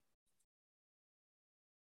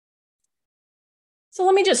So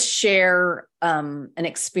let me just share an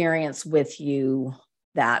experience with you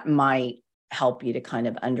that might help you to kind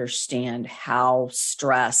of understand how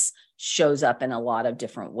stress shows up in a lot of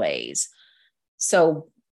different ways. So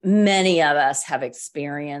many of us have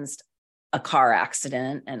experienced a car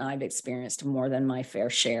accident, and I've experienced more than my fair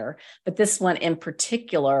share. But this one in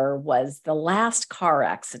particular was the last car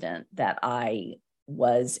accident that I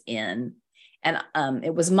was in. And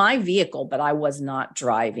it was my vehicle, but I was not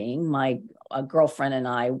driving. My girlfriend and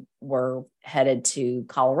I were headed to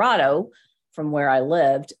Colorado from where I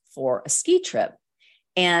lived for a ski trip.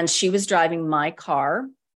 And she was driving my car,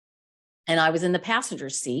 and I was in the passenger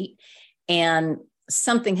seat. And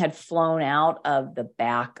something had flown out of the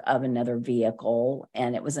back of another vehicle,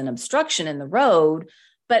 and it was an obstruction in the road,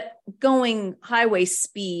 but going highway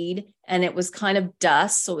speed, and it was kind of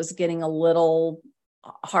dust. So it was getting a little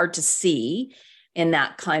hard to see in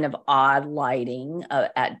that kind of odd lighting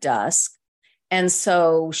at dusk. And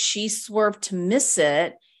so she swerved to miss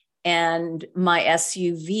it, and my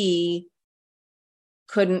SUV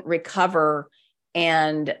couldn't recover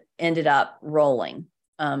and ended up rolling,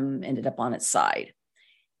 ended up on its side.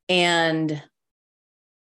 And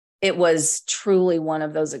it was truly one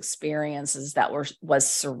of those experiences that was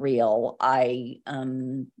surreal. I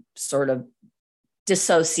sort of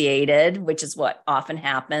dissociated, which is what often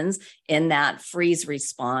happens in that freeze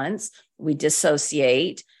response. We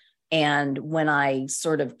dissociate. And when I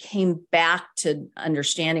sort of came back to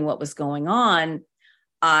understanding what was going on,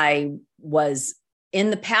 I was in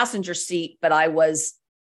the passenger seat, but I was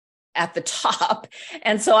at the top.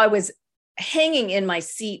 And so I was hanging in my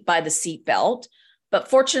seat by the seat belt. But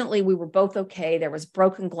fortunately, we were both okay. There was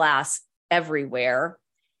broken glass everywhere.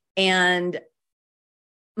 And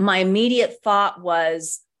my immediate thought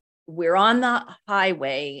was, we're on the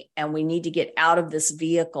highway and we need to get out of this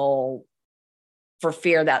vehicle for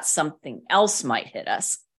fear that something else might hit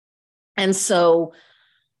us. And so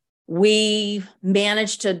we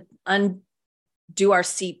managed to undo our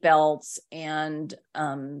seatbelts and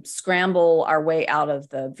scramble our way out of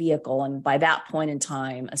the vehicle. And by that point in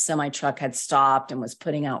time, a semi truck had stopped and was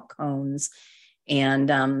putting out cones. And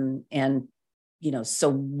so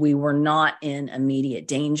we were not in immediate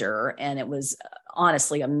danger. And it was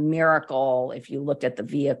honestly a miracle, if you looked at the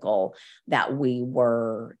vehicle, that we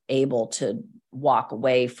were able to walk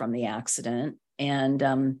away from the accident.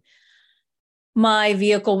 And my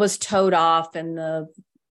vehicle was towed off, and the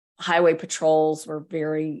highway patrols were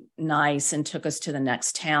very nice and took us to the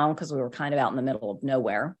next town because we were kind of out in the middle of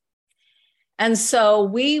nowhere. And so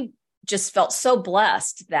we just felt so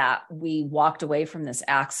blessed that we walked away from this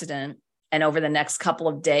accident. And over the next couple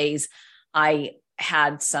of days, I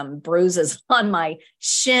had some bruises on my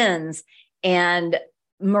shins, and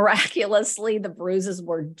miraculously, the bruises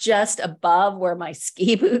were just above where my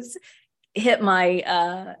ski boots hit my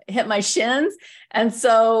shins. And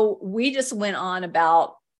so we just went on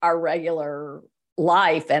about our regular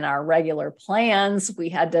life and our regular plans. We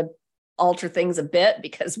had to alter things a bit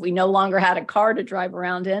because we no longer had a car to drive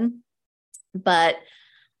around in. But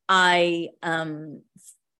I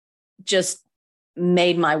just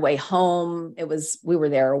made my way home. We were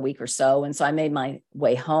there a week or so. And so I made my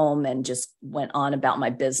way home and just went on about my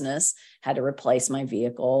business, had to replace my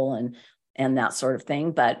vehicle and that sort of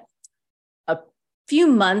thing. But a few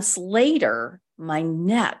months later, my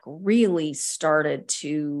neck really started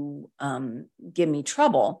to give me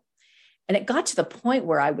trouble. And it got to the point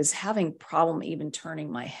where I was having problem even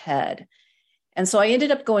turning my head. And so I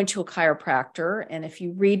ended up going to a chiropractor. And if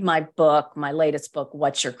you read my book, my latest book,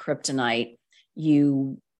 What's Your Kryptonite,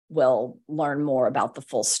 you will learn more about the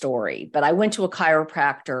full story. But I went to a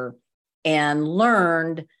chiropractor and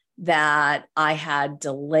learned that I had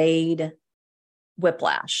delayed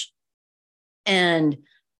whiplash. And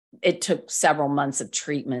it took several months of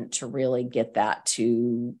treatment to really get that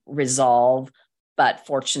to resolve. But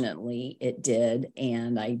fortunately, it did.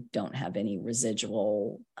 And I don't have any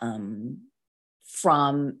residual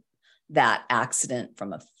from that accident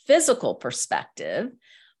from a physical perspective.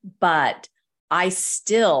 But I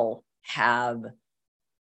still have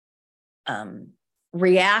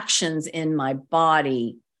reactions in my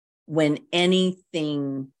body when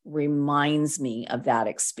anything reminds me of that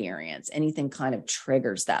experience, anything kind of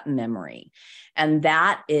triggers that memory. And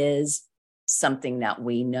that is something that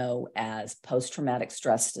we know as post-traumatic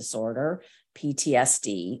stress disorder,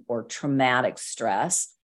 PTSD, or traumatic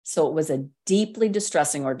stress. So it was a deeply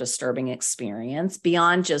distressing or disturbing experience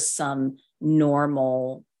beyond just some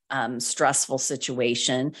normal stressful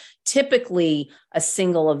situation, typically a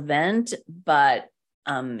single event, but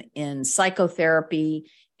in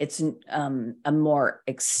psychotherapy, it's a more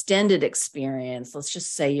extended experience. Let's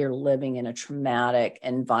just say you're living in a traumatic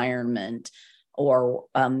environment or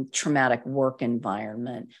traumatic work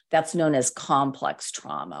environment. That's known as complex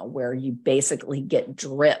trauma, where you basically get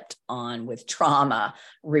dripped on with trauma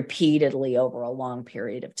repeatedly over a long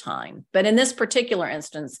period of time. But in this particular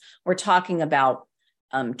instance, we're talking about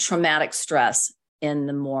traumatic stress in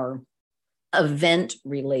the more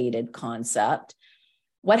event-related concept.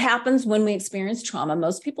 What happens when we experience trauma?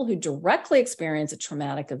 Most people who directly experience a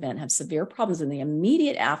traumatic event have severe problems in the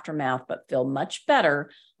immediate aftermath, but feel much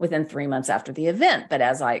better within 3 months after the event. But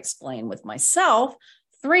as I explained with myself,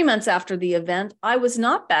 3 months after the event, I was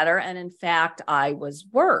not better. And in fact, I was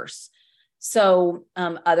worse. So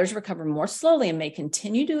others recover more slowly and may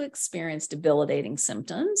continue to experience debilitating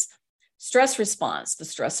symptoms. Stress response. The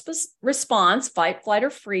stress response, fight, flight,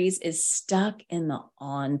 or freeze, is stuck in the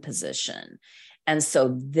on position. And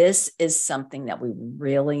so this is something that we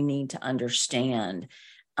really need to understand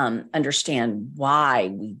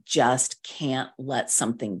why we just can't let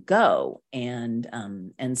something go. And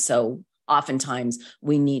so oftentimes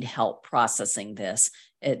we need help processing this.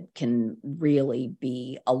 It can really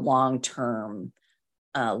be a long-term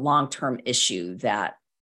issue that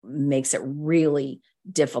makes it really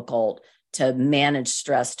difficult to manage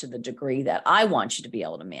stress to the degree that I want you to be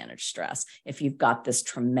able to manage stress. If you've got this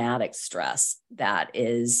traumatic stress that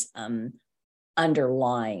is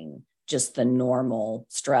underlying just the normal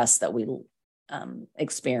stress that we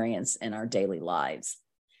experience in our daily lives.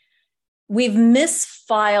 We've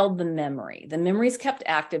misfiled the memory. The memory is kept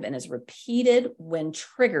active and is repeated when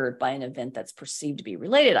triggered by an event that's perceived to be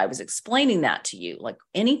related. I was explaining that to you. Like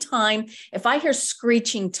anytime, if I hear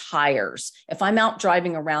screeching tires, if I'm out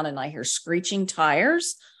driving around and I hear screeching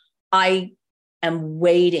tires, I am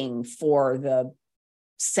waiting for the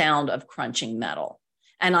sound of crunching metal.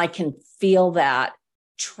 And I can feel that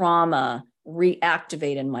trauma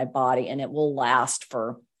reactivate in my body, and it will last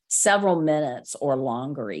for several minutes or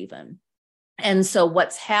longer even. And so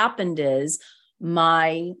what's happened is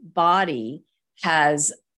my body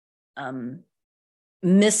has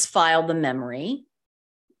misfiled the memory.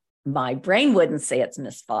 My brain wouldn't say it's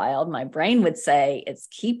misfiled. My brain would say it's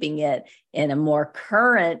keeping it in a more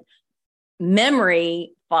current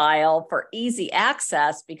memory file for easy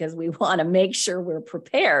access because we want to make sure we're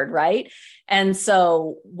prepared, right? And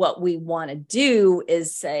so what we want to do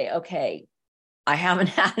is say, okay, I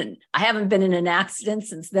haven't been in an accident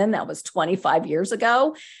since then. That was 25 years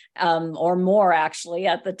ago, or more actually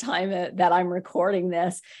at the time that I'm recording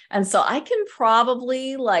this. And so I can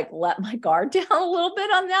probably let my guard down a little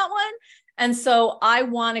bit on that one. And so I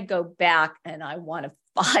want to go back and I want to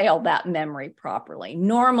file that memory properly.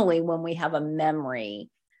 Normally, when we have a memory,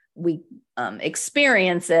 we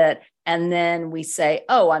experience it and then we say,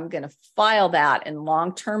 oh, I'm going to file that in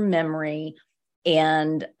long-term memory.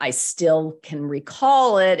 And I still can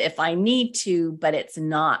recall it if I need to, but it's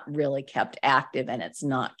not really kept active and it's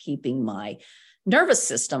not keeping my nervous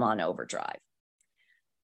system on overdrive.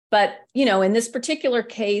 But, in this particular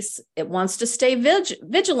case, it wants to stay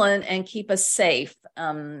vigilant and keep us safe.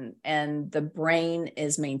 And the brain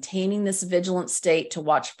is maintaining this vigilant state to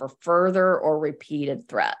watch for further or repeated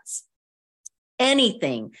threats.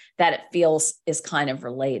 Anything that it feels is kind of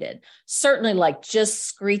related. Certainly just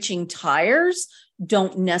screeching tires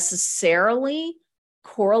don't necessarily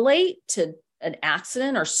correlate to an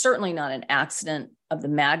accident, or certainly not an accident of the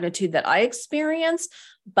magnitude that I experienced,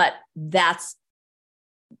 but that's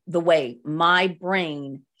the way my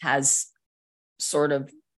brain has sort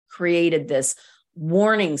of created this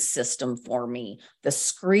warning system for me. The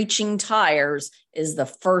screeching tires is the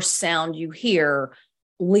first sound you hear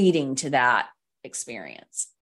leading to that experience.